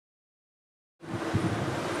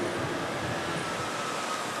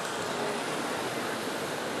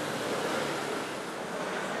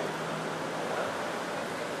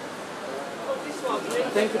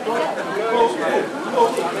Thank you, Paul.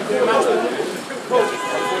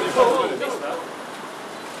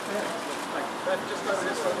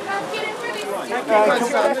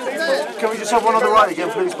 Can we just have one on the right again,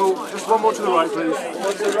 please, Paul? Just one more to the right, please.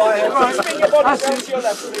 One to the right. Right. Spin your body to your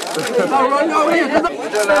left, please. Oh, right, no,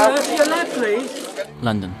 to your left, please.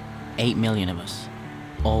 London, 8 million of us,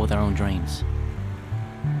 all with our own dreams.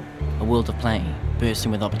 A world of play,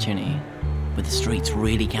 bursting with opportunity, where the streets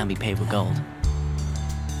really can be paved with gold.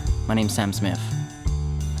 My name's Sam Smith.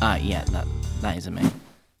 Yeah, that isn't me.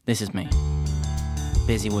 This is me.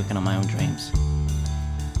 Busy working on my own dreams.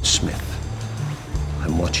 Smith,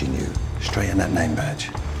 I'm watching you. Straighten that name badge.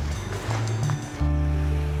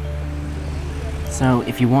 So,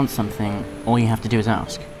 if you want something, all you have to do is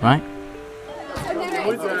ask, right?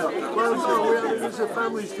 It's a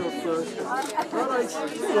family stuff first.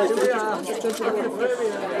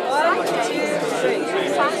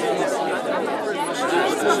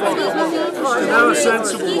 Now a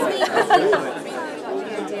sensible one.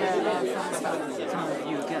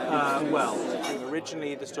 Well,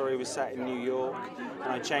 originally the story was set in New York,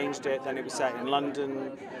 and I changed it. Then it was set in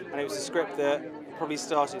London, and it was a script that probably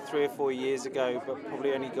started 3 or 4 years ago, but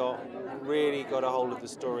probably only really got a hold of the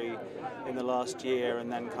story in the last year,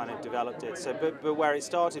 and then kind of developed it. So, but where it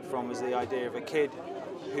started from was the idea of a kid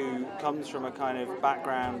who comes from a kind of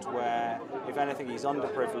background where, if anything, he's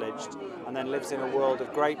underprivileged, and then lives in a world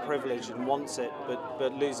of great privilege and wants it,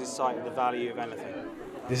 but loses sight of the value of anything.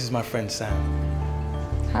 This is my friend Sam.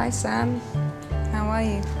 Hi, Sam. How are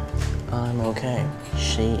you? I'm okay.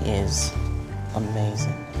 She is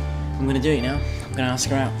amazing. I'm gonna do it now. I'm gonna ask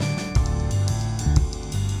her out.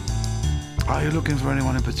 Are you looking for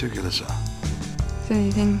anyone in particular, sir? Has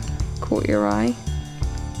anything caught your eye?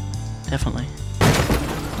 Definitely.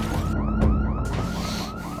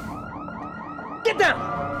 Get down!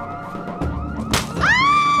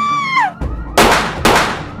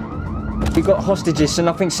 We got hostages, so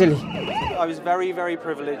nothing silly. I was very, very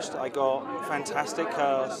privileged. I got fantastic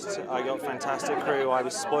cast, I got fantastic crew. I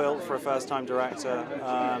was spoilt for a first-time director,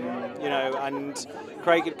 you know, and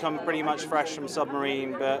Craig had come pretty much fresh from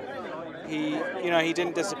Submarine, but he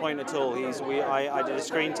didn't disappoint at all. I did a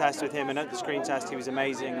screen test with him, and at the screen test he was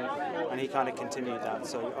amazing, and he kind of continued that.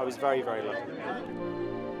 So I was very, very lucky.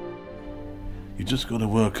 You just got to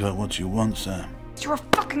work out what you want, Sam. You're a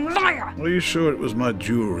fucking liar! Are you sure it was my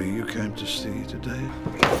jewelry you came to see today?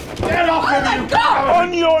 Get off of me!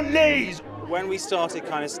 On your knees! When we started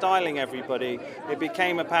kind of styling everybody, it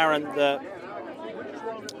became apparent that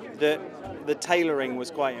the tailoring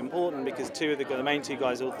was quite important, because the main two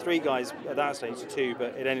guys, or 3 guys at that stage, 2,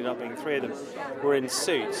 but it ended up being 3 of them, were in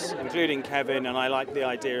suits, including Kevin, and I liked the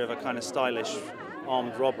idea of a kind of stylish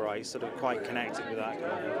armed robber. I sort of quite connected with that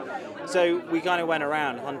kind of. So we kind of went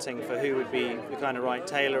around hunting for who would be the kind of right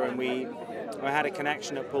tailor, and we had a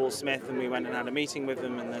connection at Paul Smith, and we went and had a meeting with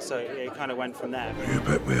them, and so it kind of went from there. You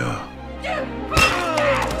bet we are.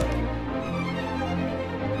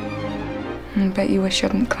 I bet you wish you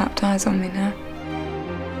hadn't clapped eyes on me now.